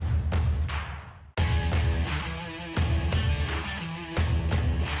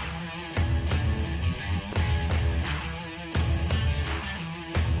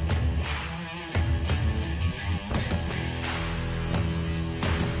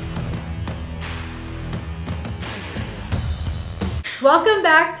Welcome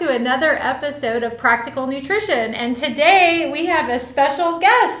back to another episode of Practical Nutrition. And today we have a special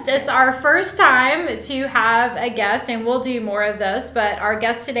guest. It's our first time to have a guest, and we'll do more of this. But our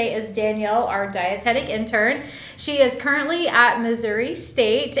guest today is Danielle, our dietetic intern. She is currently at Missouri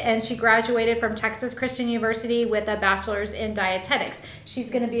State, and she graduated from Texas Christian University with a bachelor's in dietetics. She's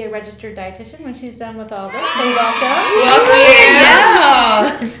going to be a registered dietitian when she's done with all this. So welcome.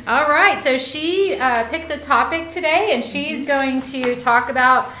 Yeah. All right. So she picked the topic today, and she's going to talk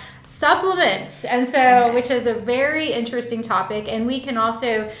about supplements, and so which is a very interesting topic. And we can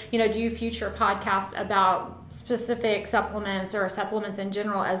also, do future podcasts about specific supplements or supplements in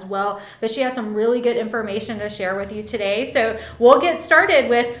general as well. But she has some really good information to share with you today. So we'll get started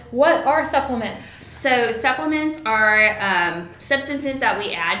with what are supplements. So supplements are substances that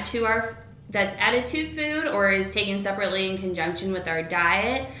we add to that's added to food or is taken separately in conjunction with our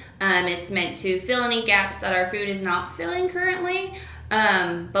diet. It's meant to fill any gaps that our food is not filling currently.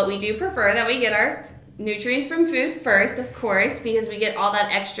 But we do prefer that we get our nutrients from food first, of course, because we get all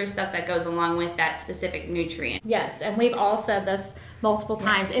that extra stuff that goes along with that specific nutrient. Yes, and we've all said this multiple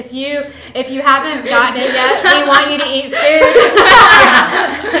times. Yes. If you haven't gotten it yet, we want you to eat food.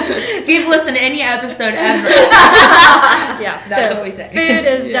 If you've listened to any episode ever, yeah, that's what we say. Food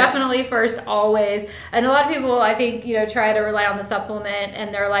is definitely first, always. And a lot of people, I think, try to rely on the supplement,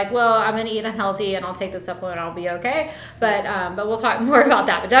 and they're like, well, I'm going to eat unhealthy, and I'll take the supplement, I'll be okay. But we'll talk more about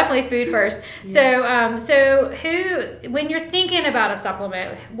that. But definitely food first. Yes. So when you're thinking about a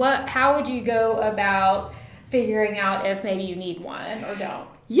supplement, how would you go about figuring out if maybe you need one or don't?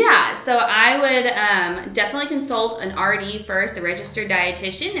 Yeah, so I would definitely consult an RD first, a registered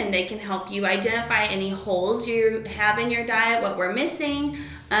dietitian, and they can help you identify any holes you have in your diet, what we're missing,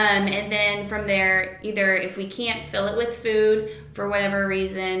 and then from there, either if we can't fill it with food for whatever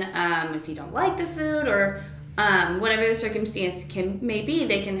reason, if you don't like the food or whatever the circumstance may be,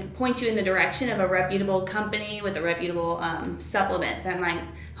 they can point you in the direction of a reputable company with a reputable supplement that might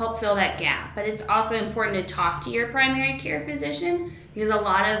help fill that gap. But it's also important to talk to your primary care physician because a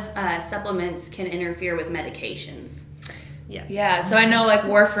lot of supplements can interfere with medications. Yeah, so I know like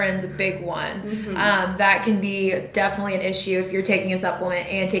warfarin's a big one. Mm-hmm. That can be definitely an issue if you're taking a supplement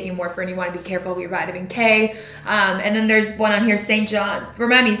and taking warfarin. You want to be careful with your vitamin K. And then there's one on here, St. John's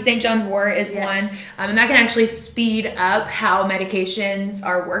wort is one. And that can actually speed up how medications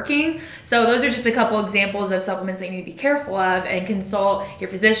are working. So those are just a couple examples of supplements that you need to be careful of, and consult your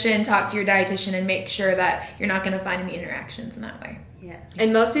physician, talk to your dietitian, and make sure that you're not going to find any interactions in that way. Yeah.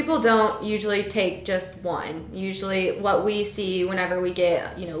 And most people don't usually take just one. Usually what we see whenever we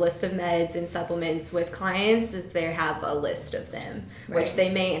get, lists of meds and supplements with clients is they have a list of them, which they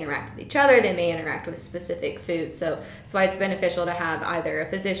may interact with each other. They may interact with specific foods. So that's why it's beneficial to have either a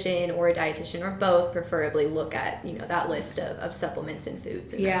physician or a dietitian or both, preferably look at, that list of supplements and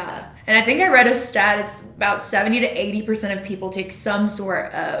foods and that stuff. And I think I read a stat, it's about 70 to 80% of people take some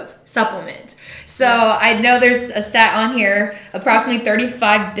sort of supplement. So I know there's a stat on here, approximately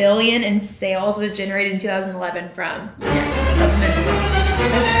 35 billion in sales was generated in 2011 from supplements alone.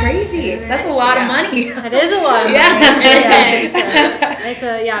 That's crazy. That's a lot of money. It is a lot of money. It's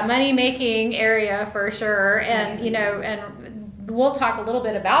a money-making area for sure. And, and we'll talk a little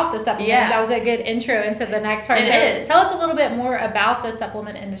bit about the supplement. Yeah. That was a good intro into the next part. Tell us a little bit more about the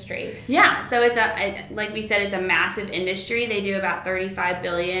supplement industry. Yeah, so like we said, it's a massive industry. They do about 35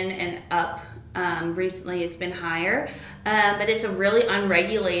 billion and up. Recently it's been higher, but it's a really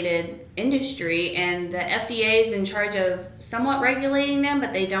unregulated industry, and the FDA is in charge of somewhat regulating them,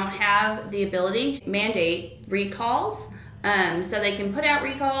 but they don't have the ability to mandate recalls. So they can put out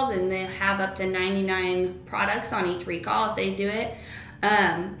recalls, and they have up to 99 products on each recall if they do it.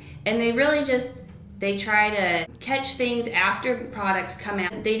 And they really they try to catch things after products come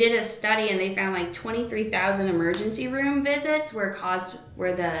out. They did a study and they found like 23,000 emergency room visits were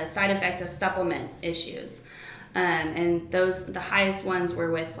the side effect of supplement issues. And the highest ones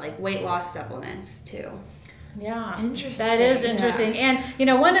were with like weight loss supplements too. Yeah, interesting. That is interesting. And,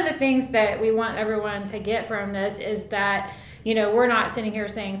 one of the things that we want everyone to get from this is that, we're not sitting here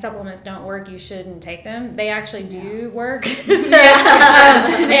saying supplements don't work, you shouldn't take them. They actually do work. So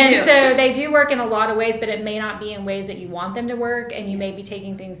they do work in a lot of ways, but it may not be in ways that you want them to work, and you may be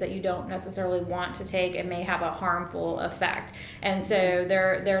taking things that you don't necessarily want to take and may have a harmful effect. And so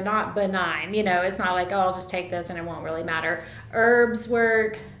they're not benign. It's not like, oh, I'll just take this and it won't really matter. Herbs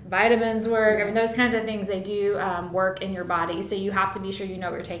work, vitamins work. I mean, those kinds of things, they do work in your body. So you have to be sure you know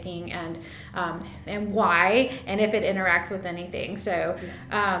what you're taking and why, and if it interacts with anything. So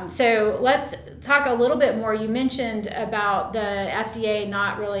so let's talk a little bit more. You mentioned about the FDA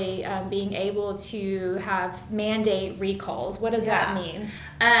not really being able to have mandate recalls. What does that mean?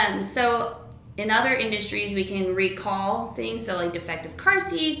 So in other industries, we can recall things, so like defective car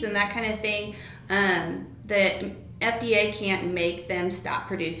seats and that kind of thing. The FDA can't make them stop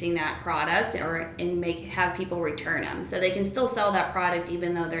producing that product and have people return them. So they can still sell that product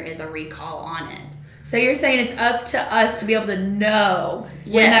even though there is a recall on it. So you're saying it's up to us to be able to know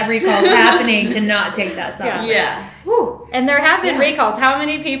when that recall is happening to not take that supplement. Yeah. Whew. And there have been recalls. How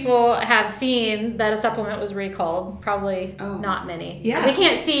many people have seen that a supplement was recalled? Probably not many. Yeah. We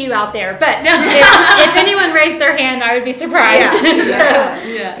can't see you out there, but if anyone raised their hand, I would be surprised.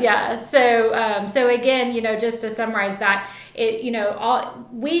 So again, just to summarize that,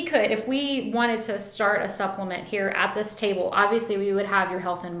 we could, if we wanted to start a supplement here at this table, obviously we would have your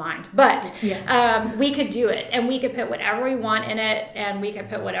health in mind, but we could do it, and we could put whatever we want in it, and we could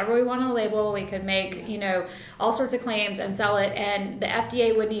put whatever we want on the label. We could make, all sorts of claims and sell it, and the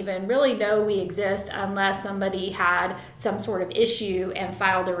FDA wouldn't even really know we exist unless somebody had some sort of issue and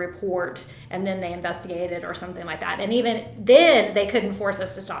filed a report, and then they investigated or something like that. And even then, they couldn't force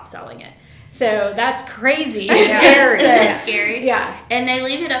us to stop selling it. So that's crazy. It's scary. Yeah. And they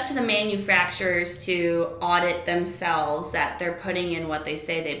leave it up to the manufacturers to audit themselves that they're putting in what they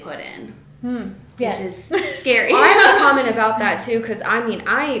say they put in. Yes. Which is scary. I have a comment about that too, because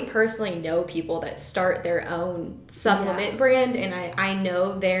I personally know people that start their own supplement brand, and I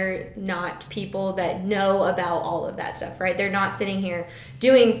know they're not people that know about all of that stuff, right? They're not sitting here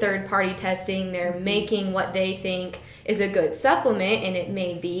doing third-party testing. They're making what they think is a good supplement, and it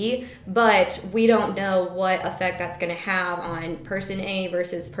may be, but we don't know what effect that's going to have on person A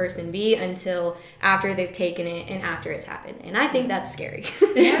versus person B until after they've taken it and after it's happened. And I think that's scary.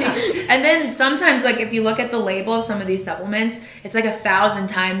 And then sometimes, like, if you look at the label of some of these supplements, it's like 1,000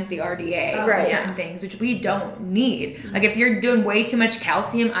 times the RDA for certain things, which we don't need. Like, if you're doing way too much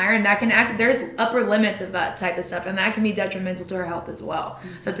calcium, iron, that can there's upper limits of that type of stuff, and that can be detrimental to our health as well.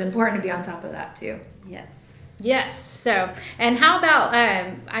 So it's important to be on top of that too. Yes. So, and how about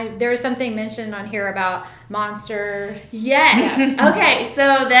there's something mentioned on here about Monsters. Yes. Okay.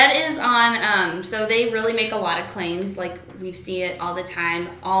 So that is on. So they really make a lot of claims. Like we see it all the time.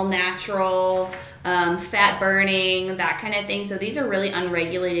 All natural, fat burning, that kind of thing. So these are really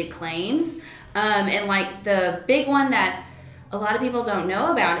unregulated claims. And like the big one that a lot of people don't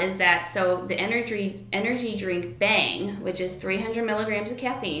know about is that the energy drink Bang, which is 300 milligrams of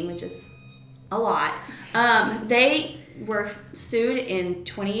caffeine, which is a lot. They were sued in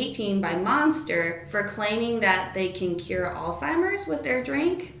 2018 by Monster for claiming that they can cure Alzheimer's with their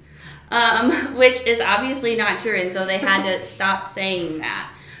drink, which is obviously not true, and so they had to stop saying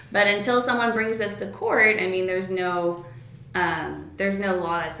that. But until someone brings this to court, I mean, there's no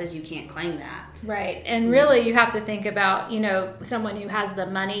law that says you can't claim that. Right. And really you have to think about, someone who has the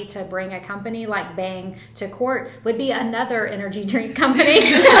money to bring a company like Bang to court would be another energy drink company.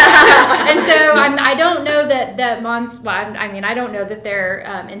 And so I don't know that I don't know that their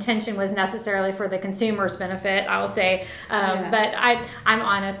intention was necessarily for the consumer's benefit, I will say. But I'm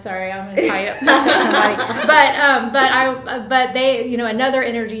honest, sorry, I'm going to tie up somebody. But they, another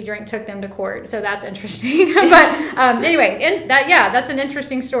energy drink took them to court. So that's interesting. But anyway, that's an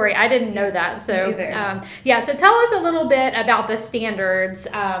interesting story. I didn't know that. So so tell us a little bit about the standards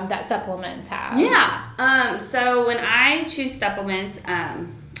that supplements have. So when I choose supplements,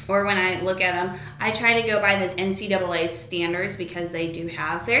 or when I look at them, I try to go by the NCAA standards because they do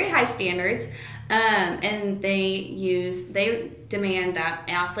have very high standards. And they demand that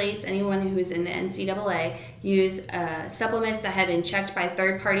athletes, anyone who's in the NCAA, use supplements that have been checked by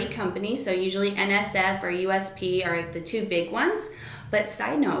third-party companies. So usually NSF or USP are the two big ones. But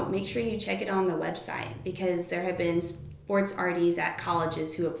side note, make sure you check it on the website because there have been sports RDs at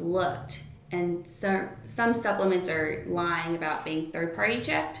colleges who have looked. And some supplements are lying about being third-party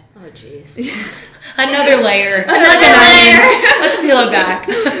checked. Oh, jeez. Another layer. Let's peel it back.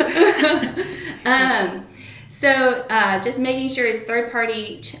 So just making sure it's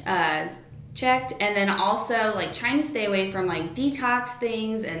third-party checked, and then also like trying to stay away from like detox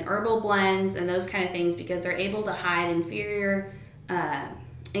things and herbal blends and those kind of things because they're able to hide inferior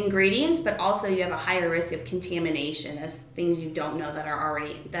ingredients, but also you have a higher risk of contamination of things you don't know that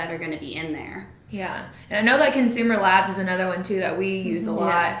are going to be in there. Yeah, and I know that Consumer Labs is another one too that we use a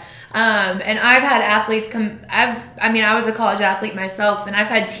lot. And I've had athletes I was a college athlete myself, and I've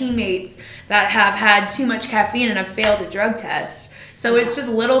had teammates that have had too much caffeine and have failed a drug test. So it's just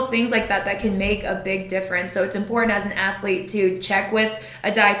little things like that that can make a big difference. So it's important as an athlete to check with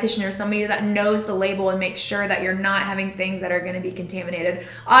a dietitian or somebody that knows the label and make sure that you're not having things that are going to be contaminated.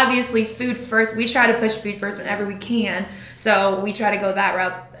 Obviously, food first. We try to push food first whenever we can. So we try to go that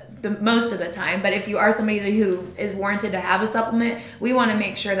route. the most of the time. But if you are somebody who is warranted to have a supplement, we want to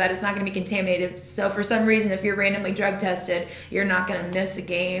make sure that it's not going to be contaminated. So for some reason, if you're randomly drug tested, you're not going to miss a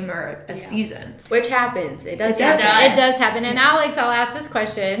game or a season. Which happens. It does happen. happen. It does happen. And Alex, I'll ask this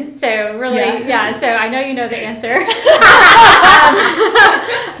question. So really, so I know you know the answer.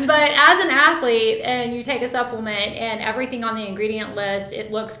 But as an athlete and you take a supplement and everything on the ingredient list,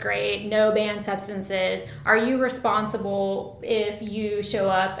 it looks great, no banned substances, are you responsible if you show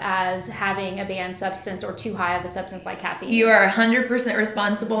up as having a banned substance or too high of a substance like caffeine? You are 100%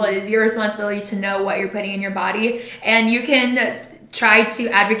 responsible. It is your responsibility to know what you're putting in your body, and you can try to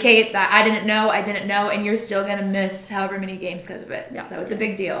advocate that I didn't know, and you're still going to miss however many games because of it. Yeah. So it's a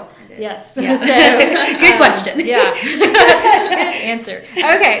big deal. Yes. Yeah. So, good question. Yeah. Good answer.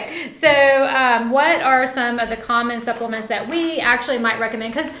 Okay. So what are some of the common supplements that we actually might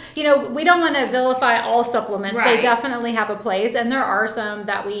recommend? Because, we don't want to vilify all supplements. Right. They definitely have a place, and there are some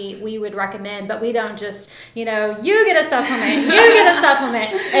that we would recommend, but we don't just, you get a supplement, you get a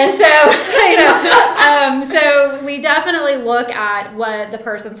supplement. And so, so we definitely look at what the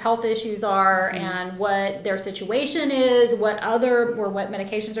person's health issues are and what their situation is, what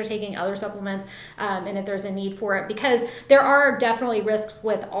medications are taking, other supplements, and if there's a need for it, because there are definitely risks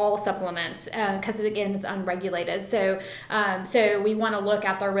with all supplements because again, it's unregulated. So we want to look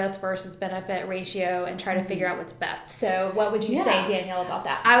at the risk versus benefit ratio and try to figure out what's best. So what would you say, Danielle, about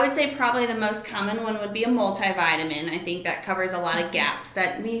that? I would say probably the most common one would be a multivitamin. I think that covers a lot of gaps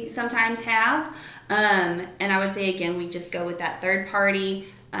that we sometimes have. And I would say, again, we just go with that third-party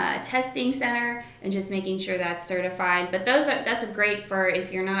testing center and just making sure that's certified. But that's great for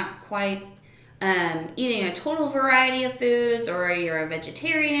if you're not quite eating a total variety of foods, or you're a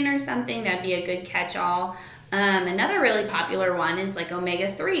vegetarian or something. That'd be a good catch-all. Another really popular one is like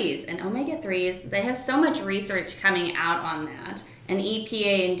omega-3s. And omega-3s, they have so much research coming out on that, and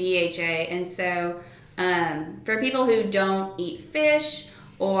EPA and DHA. And so for people who don't eat fish,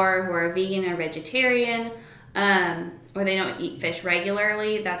 or who are vegan or vegetarian, or they don't eat fish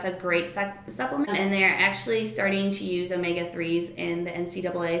regularly, that's a great supplement. And they're actually starting to use omega-3s in the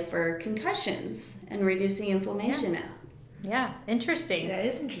NCAA for concussions and reducing inflammation now. Yeah, interesting. That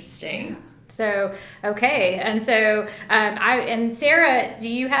is interesting. So, okay. And so, and Sarah, do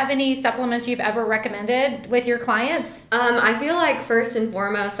you have any supplements you've ever recommended with your clients? I feel like first and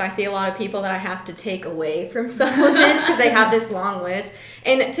foremost, I see a lot of people that I have to take away from supplements because they have this long list.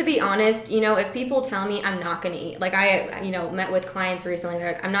 And to be honest, if people tell me I'm not going to eat, like I met with clients recently,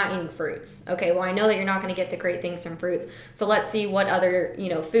 they're like, I'm not eating fruits. Okay, well, I know that you're not going to get the great things from fruits. So let's see what other,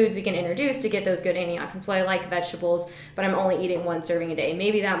 foods we can introduce to get those good antioxidants. Well, I like vegetables, but I'm only eating 1 serving a day.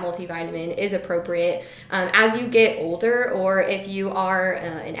 Maybe that multivitamin is appropriate. As you get older, or if you are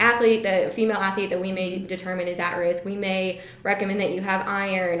an athlete, a female athlete that we may determine is at risk, we may recommend that you have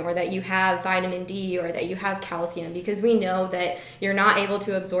iron, or that you have vitamin D, or that you have calcium, because we know that you're not able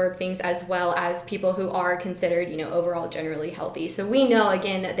to absorb things as well as people who are considered, overall generally healthy. So we know,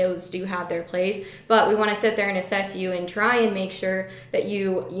 again, that those do have their place, but we want to sit there and assess you and try and make sure that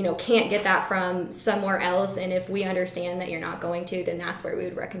you can't get that from somewhere else. And if we understand that you're not going to, then that's where we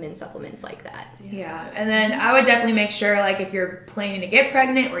would recommend supplements like that. Yeah, and then I would definitely make sure, like, if you're planning to get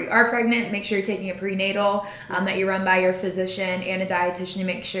pregnant or you are pregnant, make sure you're taking a prenatal that you run by your physician and a dietitian to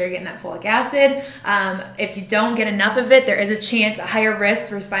make sure you're getting that folic acid. If you don't get enough of it, there is a higher risk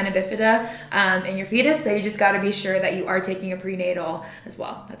for spina bifida in your fetus, so you just got to be sure that you are taking a prenatal as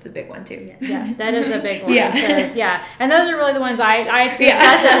well. That's a big one too. Yeah, that is a big one. Yeah. So, yeah, and those are really the ones I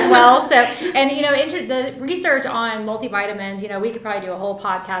discuss as well. So, and the research on multivitamins, we could probably do a whole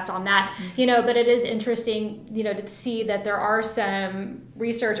podcast on that, but it is interesting, to see that there are some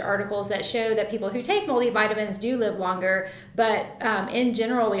research articles that show that people who take multivitamins do live longer, but in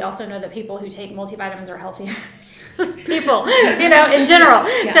general, we also know that people who take multivitamins are healthier. People, in general.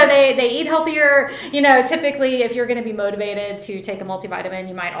 Yeah. So they eat healthier. Typically, if you're going to be motivated to take a multivitamin,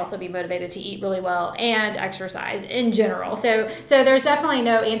 you might also be motivated to eat really well and exercise in general. So there's definitely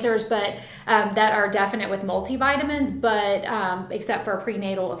no answers, but that are definite with multivitamins, but except for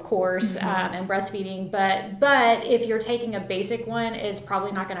prenatal, of course, and breastfeeding. But if you're taking a basic one, it's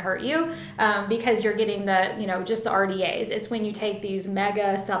probably not going to hurt you because you're getting the just the RDAs. It's when you take these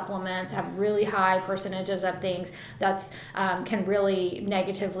mega supplements, have really high percentages of things that's can really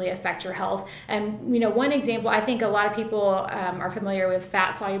negatively affect your health. And one example, I think a lot of people are familiar with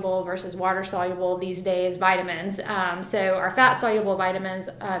fat soluble versus water soluble these days vitamins. So our fat soluble vitamins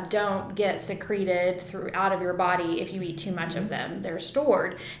don't get secreted out of your body if you eat too much of them. They're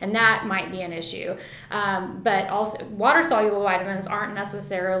stored, and that might be an issue. But also, water soluble vitamins aren't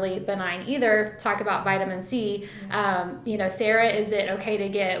necessarily benign either. Talk about vitamin C. Sarah, is it okay to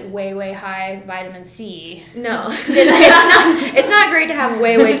get way high vitamin C? No, it's not great to have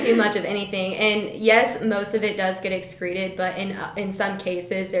way too much of anything. And yes, most of it does get excreted, but in some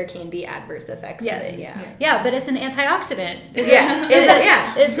cases there can be adverse effects of it. Yeah, but it's an antioxidant.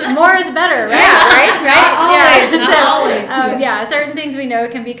 More is better, right? Yeah, right? Not always. Certain things we know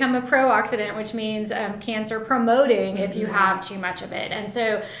can become a pro-oxidant, which means cancer promoting if you have too much of it. And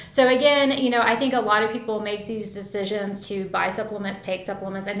so again, I think a lot of people make these decisions to buy supplements, take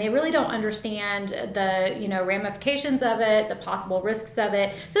supplements, and they really don't understand the ramifications of it, the possible risks of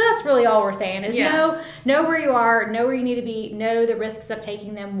it. So that's really all we're saying is know where you are, know where you need to be, know the risks of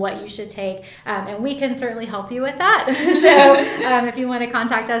taking them, what you should take, and we can certainly help you with that. So if you want to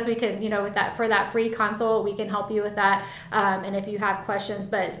contact us, we can, with that, for that free consult, we can help you with that. And if you have questions,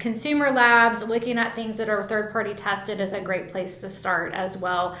 but consumer labs, looking at things that are third-party tested is a great place to start as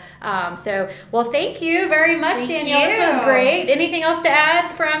well. Thank you very much, Danielle. This was great. Anything else to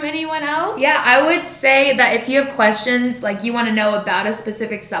add from anyone else? Yeah, I would say that if you have questions, like you want to know about a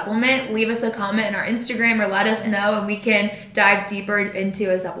specific supplement, leave us a comment in our Instagram or let us know, and we can dive deeper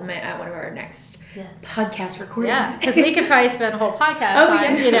into a supplement at one of our next podcast recordings. Yeah, because we could probably spend a whole podcast on,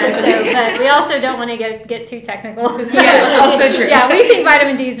 but we also don't want to get too technical. Yes, also true. Yeah, we think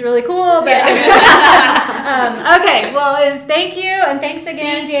vitamin D is really cool, but okay. Well, thank you, and thanks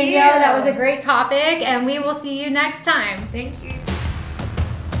again, Danielle. That was a great topic, and we will see you next time. Thank you.